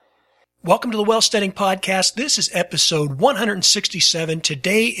Welcome to the Wealth Studying Podcast. This is episode 167.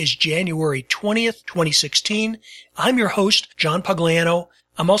 Today is January 20th, 2016. I'm your host, John Pugliano.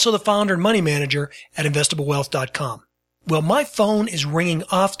 I'm also the founder and money manager at investablewealth.com. Well, my phone is ringing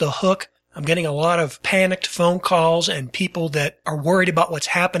off the hook. I'm getting a lot of panicked phone calls and people that are worried about what's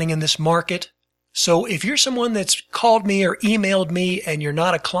happening in this market. So if you're someone that's called me or emailed me and you're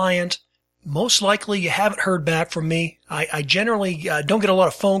not a client, most likely you haven't heard back from me. I generally don't get a lot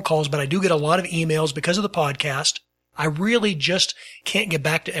of phone calls, but I do get a lot of emails because of the podcast. I really just can't get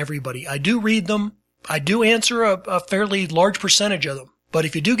back to everybody. I do read them. I do answer a fairly large percentage of them. But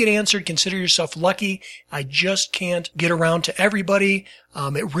if you do get answered, consider yourself lucky. I just can't get around to everybody.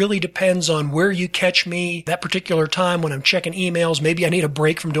 It really depends on where you catch me that particular time when I'm checking emails. Maybe I need a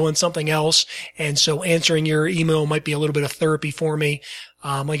break from doing something else. And so answering your email might be a little bit of therapy for me.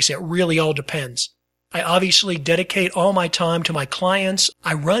 Like I said, it really all depends. I obviously dedicate all my time to my clients.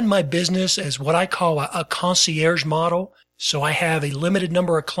 I run my business as what I call a concierge model. So I have a limited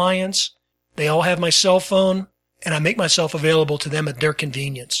number of clients. They all have my cell phone, and I make myself available to them at their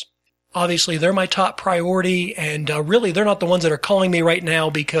convenience. Obviously, they're my top priority, and really, they're not the ones that are calling me right now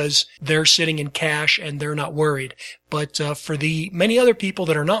because they're sitting in cash and they're not worried. But for the many other people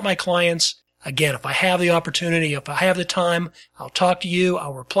that are not my clients, again, if I have the opportunity, if I have the time, I'll talk to you,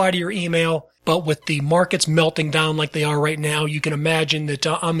 I'll reply to your email. But with the markets melting down like they are right now, you can imagine that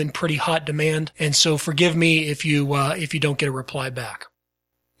I'm in pretty hot demand. And so forgive me if you don't get a reply back.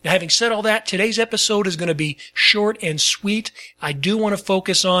 Now, having said all that, today's episode is going to be short and sweet. I do want to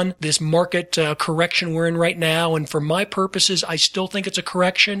focus on this market correction we're in right now. And for my purposes, I still think it's a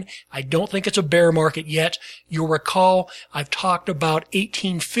correction. I don't think it's a bear market yet. You'll recall I've talked about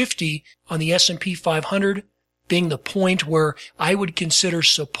 1850 on the S&P 500 being the point where I would consider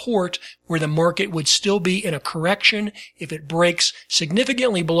support, where the market would still be in a correction. If it breaks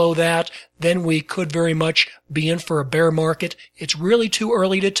significantly below that, then we could very much be in for a bear market. It's really too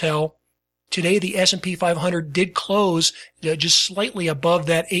early to tell. Today, the S&P 500 did close just slightly above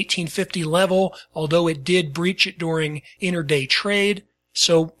that 1850 level, although it did breach it during intraday trade.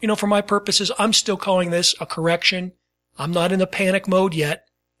 So, for my purposes, I'm still calling this a correction. I'm not in the panic mode yet.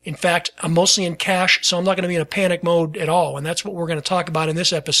 In fact, I'm mostly in cash, so I'm not going to be in a panic mode at all. And that's what we're going to talk about in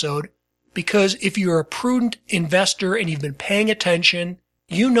this episode. Because if you're a prudent investor and you've been paying attention,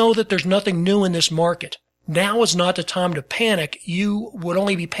 you know that there's nothing new in this market. Now is not the time to panic. You would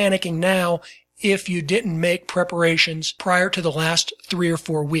only be panicking now if you didn't make preparations prior to the last 3 or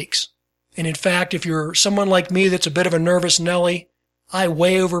 4 weeks. And in fact, if you're someone like me that's a bit of a nervous Nelly, I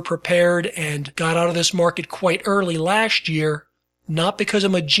way over prepared and got out of this market quite early last year. Not because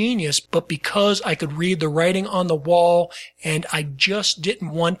I'm a genius, but because I could read the writing on the wall, and I just didn't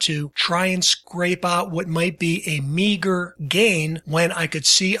want to try and scrape out what might be a meager gain when I could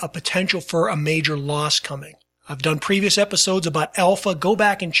see a potential for a major loss coming. I've done previous episodes about alpha. Go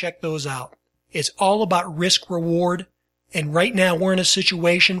back and check those out. It's all about risk reward. And right now we're in a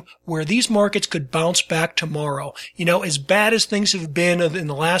situation where these markets could bounce back tomorrow. As bad as things have been in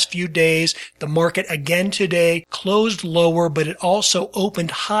the last few days, the market again today closed lower, but it also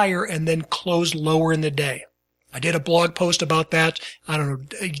opened higher and then closed lower in the day. I did a blog post about that,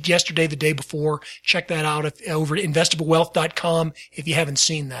 yesterday, the day before. Check that out over at investablewealth.com if you haven't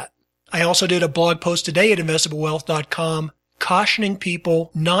seen that. I also did a blog post today at investablewealth.com cautioning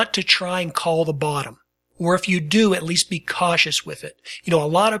people not to try and call the bottom. Or if you do, at least be cautious with it. A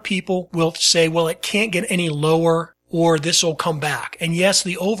lot of people will say, well, it can't get any lower or this will come back. And yes,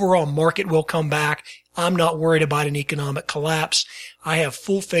 the overall market will come back. I'm not worried about an economic collapse. I have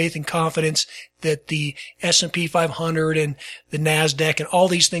full faith and confidence that the S&P 500 and the NASDAQ and all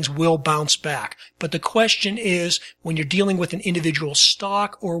these things will bounce back. But the question is, when you're dealing with an individual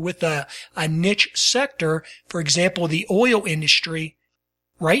stock or with a niche sector, for example, the oil industry,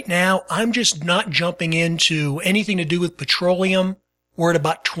 right now, I'm just not jumping into anything to do with petroleum. We're at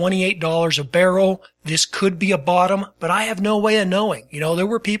about $28 a barrel. This could be a bottom, but I have no way of knowing. There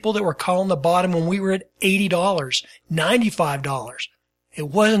were people that were calling the bottom when we were at $80, $95. It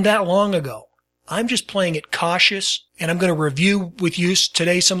wasn't that long ago. I'm just playing it cautious, and I'm going to review with you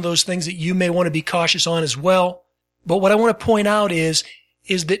today some of those things that you may want to be cautious on as well. But what I want to point out is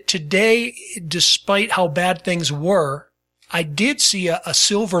that today, despite how bad things were, I did see a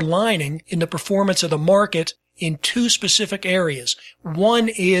silver lining in the performance of the market in 2 specific areas. One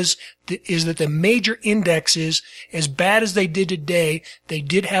is that the major indexes, as bad as they did today, they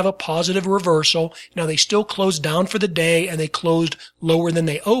did have a positive reversal. Now, they still closed down for the day, and they closed lower than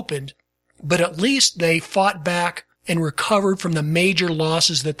they opened, but at least they fought back and recovered from the major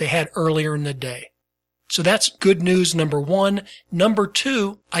losses that they had earlier in the day. So that's good news, number one. Number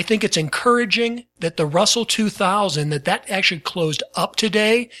two, I think it's encouraging that the Russell 2000, that actually closed up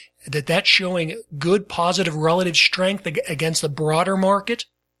today, that's showing good positive relative strength against the broader market.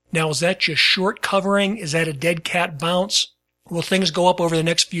 Now, is that just short covering? Is that a dead cat bounce? Will things go up over the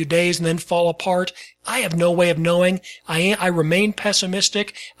next few days and then fall apart? I have no way of knowing. I remain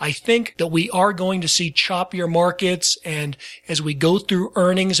pessimistic. I think that we are going to see choppier markets, and as we go through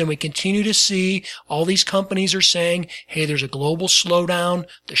earnings and we continue to see all these companies are saying, hey, there's a global slowdown.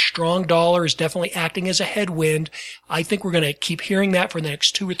 The strong dollar is definitely acting as a headwind. I think we're going to keep hearing that for the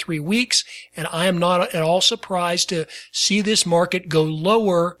next 2 or 3 weeks, and I am not at all surprised to see this market go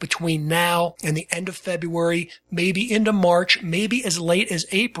lower between now and the end of February, maybe into March, maybe as late as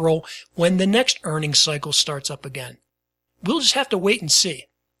April when the next earnings cycle starts up again. We'll just have to wait and see.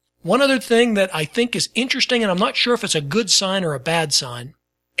 One other thing that I think is interesting, and I'm not sure if it's a good sign or a bad sign,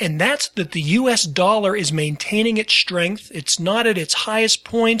 and that's that the U.S. dollar is maintaining its strength. It's not at its highest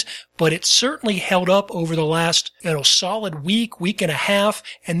point, but it's certainly held up over the last, solid week and a half.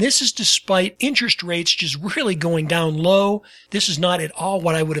 And this is despite interest rates just really going down low. This is not at all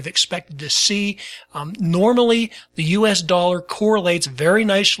what I would have expected to see. Normally, the U.S. dollar correlates very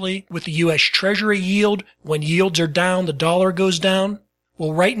nicely with the U.S. Treasury yield. When yields are down, the dollar goes down.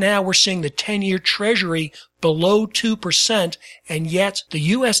 Well, right now we're seeing the 10-year Treasury below 2%, and yet the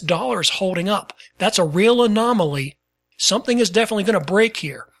U.S. dollar is holding up. That's a real anomaly. Something is definitely going to break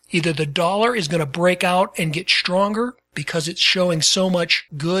here. Either the dollar is going to break out and get stronger because it's showing so much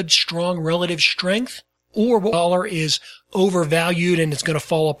good, strong relative strength, or the dollar is overvalued and it's going to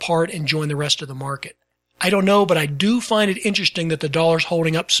fall apart and join the rest of the market. I don't know, but I do find it interesting that the dollar's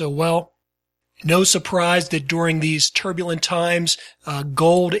holding up so well. No surprise that during these turbulent times,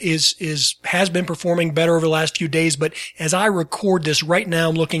 gold has been performing better over the last few days. But as I record this right now,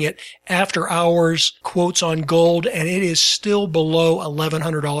 I'm looking at after hours quotes on gold, and it is still below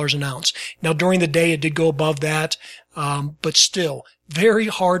 $1,100 an ounce. Now, during the day, it did go above that, but still very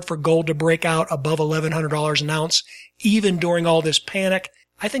hard for gold to break out above $1,100 an ounce, even during all this panic.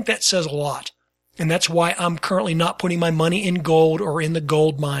 I think that says a lot, and that's why I'm currently not putting my money in gold or in the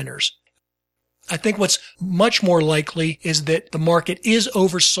gold miners. I think what's much more likely is that the market is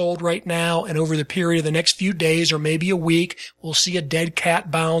oversold right now, and over the period of the next few days or maybe a week, we'll see a dead cat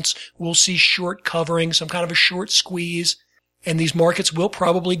bounce. We'll see short covering, some kind of a short squeeze, and these markets will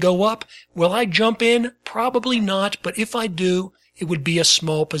probably go up. Will I jump in? Probably not, but if I do, it would be a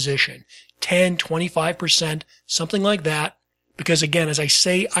small position, 10, 25%, something like that. Because again, as I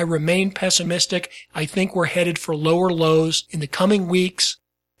say, I remain pessimistic. I think we're headed for lower lows in the coming weeks.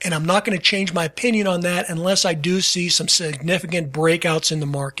 And I'm not going to change my opinion on that unless I do see some significant breakouts in the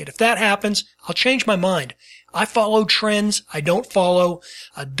market. If that happens, I'll change my mind. I follow trends. I don't follow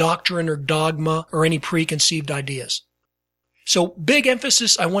a doctrine or dogma or any preconceived ideas. So big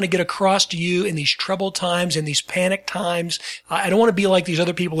emphasis I want to get across to you in these troubled times, in these panic times. I don't want to be like these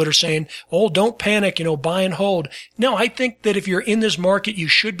other people that are saying, oh, don't panic, buy and hold. No, I think that if you're in this market, you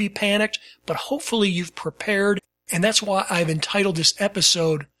should be panicked, but hopefully you've prepared. And that's why I've entitled this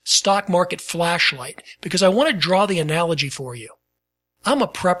episode Stock Market Flashlight, because I want to draw the analogy for you. I'm a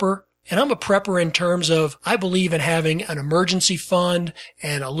prepper, and I'm a prepper in terms of I believe in having an emergency fund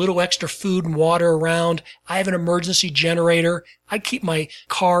and a little extra food and water around. I have an emergency generator. I keep my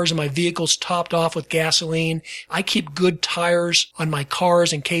cars and my vehicles topped off with gasoline. I keep good tires on my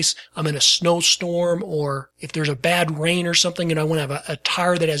cars in case I'm in a snowstorm or if there's a bad rain or something and I want to have a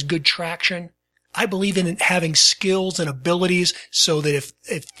tire that has good traction. I believe in having skills and abilities so that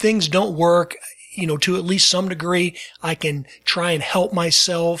if things don't work, to at least some degree, I can try and help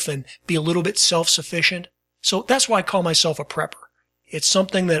myself and be a little bit self-sufficient. So that's why I call myself a prepper. It's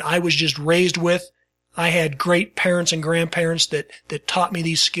something that I was just raised with. I had great parents and grandparents that taught me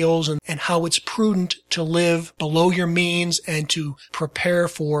these skills and how it's prudent to live below your means and to prepare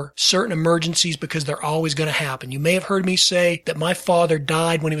for certain emergencies because they're always going to happen. You may have heard me say that my father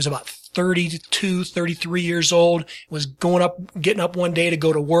died when he was about 32, 33 years old, was getting up one day to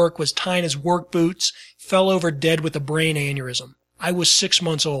go to work, was tying his work boots, fell over dead with a brain aneurysm. I was 6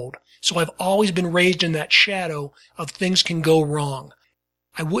 months old. So I've always been raised in that shadow of things can go wrong.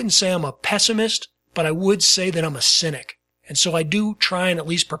 I wouldn't say I'm a pessimist, but I would say that I'm a cynic. And so I do try and at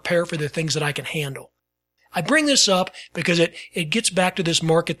least prepare for the things that I can handle. I bring this up because it gets back to this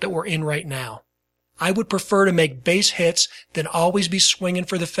market that we're in right now. I would prefer to make base hits than always be swinging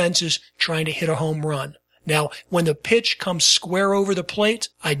for the fences trying to hit a home run. Now, when the pitch comes square over the plate,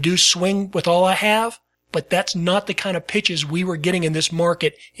 I do swing with all I have, but that's not the kind of pitches we were getting in this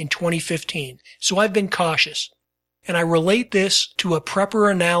market in 2015. So I've been cautious. And I relate this to a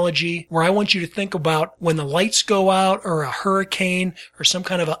prepper analogy where I want you to think about when the lights go out or a hurricane or some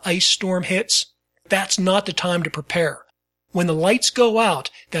kind of an ice storm hits. That's not the time to prepare. When the lights go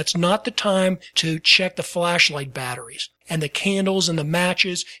out, that's not the time to check the flashlight batteries and the candles and the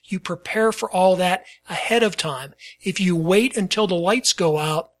matches. You prepare for all that ahead of time. If you wait until the lights go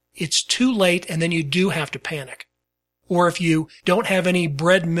out, it's too late and then you do have to panic. Or if you don't have any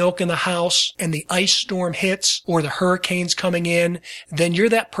bread, milk in the house and the ice storm hits or the hurricane's coming in, then you're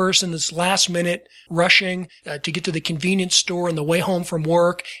that person that's last minute rushing to get to the convenience store on the way home from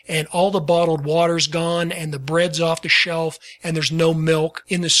work, and all the bottled water's gone and the bread's off the shelf and there's no milk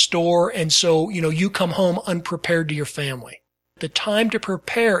in the store. And so, you come home unprepared to your family. The time to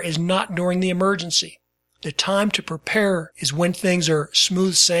prepare is not during the emergency. The time to prepare is when things are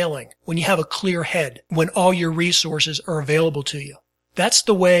smooth sailing, when you have a clear head, when all your resources are available to you. That's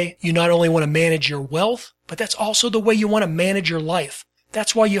the way you not only want to manage your wealth, but that's also the way you want to manage your life.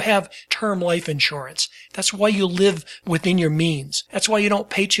 That's why you have term life insurance. That's why you live within your means. That's why you don't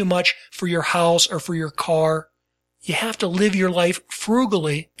pay too much for your house or for your car. You have to live your life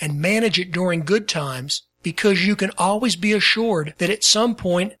frugally and manage it during good times, because you can always be assured that at some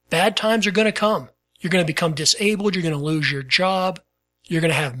point bad times are going to come. You're going to become disabled. You're going to lose your job. You're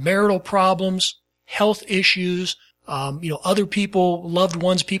going to have marital problems, health issues. Other people, loved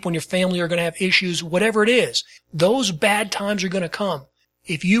ones, people in your family are going to have issues, whatever it is. Those bad times are going to come.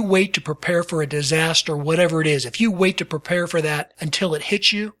 If you wait to prepare for a disaster, whatever it is, if you wait to prepare for that until it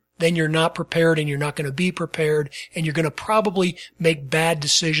hits you, then you're not prepared and you're not going to be prepared, and you're going to probably make bad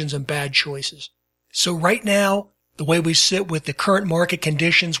decisions and bad choices. So right now, the way we sit with the current market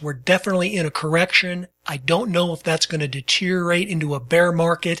conditions, we're definitely in a correction. I don't know if that's going to deteriorate into a bear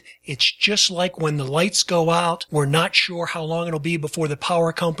market. It's just like when the lights go out. We're not sure how long it'll be before the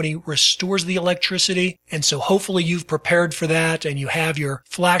power company restores the electricity. And so hopefully you've prepared for that, and you have your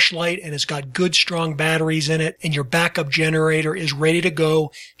flashlight and it's got good strong batteries in it, and your backup generator is ready to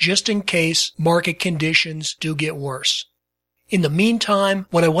go just in case market conditions do get worse. In the meantime,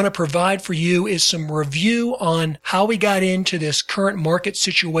 what I want to provide for you is some review on how we got into this current market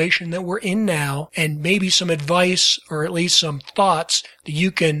situation that we're in now, and maybe some advice or at least some thoughts that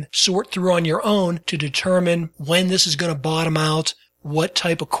you can sort through on your own to determine when this is going to bottom out, what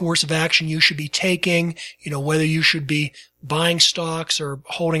type of course of action you should be taking, whether you should be buying stocks or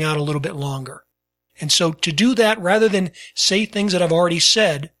holding out a little bit longer. And so to do that, rather than say things that I've already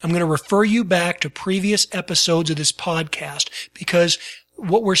said, I'm going to refer you back to previous episodes of this podcast, because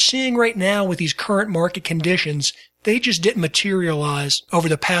what we're seeing right now with these current market conditions, they just didn't materialize over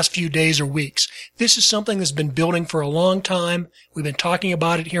the past few days or weeks. This is something that's been building for a long time. We've been talking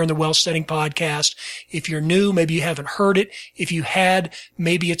about it here on the Wealth Setting Podcast. If you're new, maybe you haven't heard it. If you had,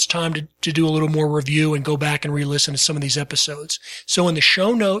 maybe it's time to do a little more review and go back and re-listen to some of these episodes. So in the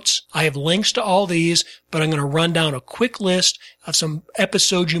show notes, I have links to all these, but I'm going to run down a quick list of some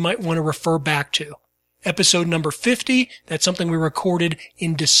episodes you might want to refer back to. Episode number 50, that's something we recorded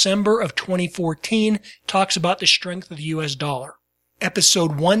in December of 2014, talks about the strength of the U.S. dollar.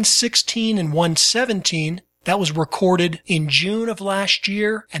 Episode 116 and 117, that was recorded in June of last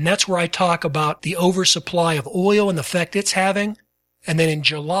year, and that's where I talk about the oversupply of oil and the effect it's having. And then in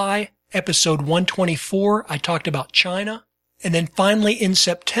July, episode 124, I talked about China. And then finally in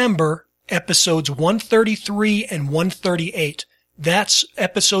September, episodes 133 and 138. That's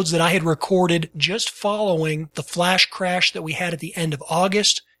episodes that I had recorded just following the flash crash that we had at the end of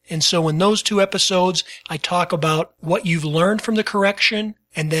August. And so in those two episodes, I talk about what you've learned from the correction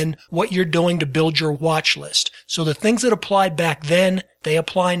and then what you're doing to build your watch list. So the things that applied back then, they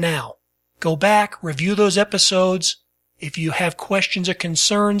apply now. Go back, review those episodes. If you have questions or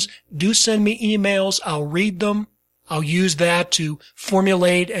concerns, do send me emails. I'll read them. I'll use that to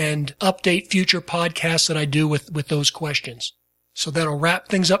formulate and update future podcasts that I do with those questions. So that'll wrap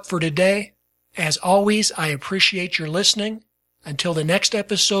things up for today. As always, I appreciate your listening. Until the next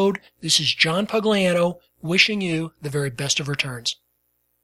episode, this is John Pugliano wishing you the very best of returns.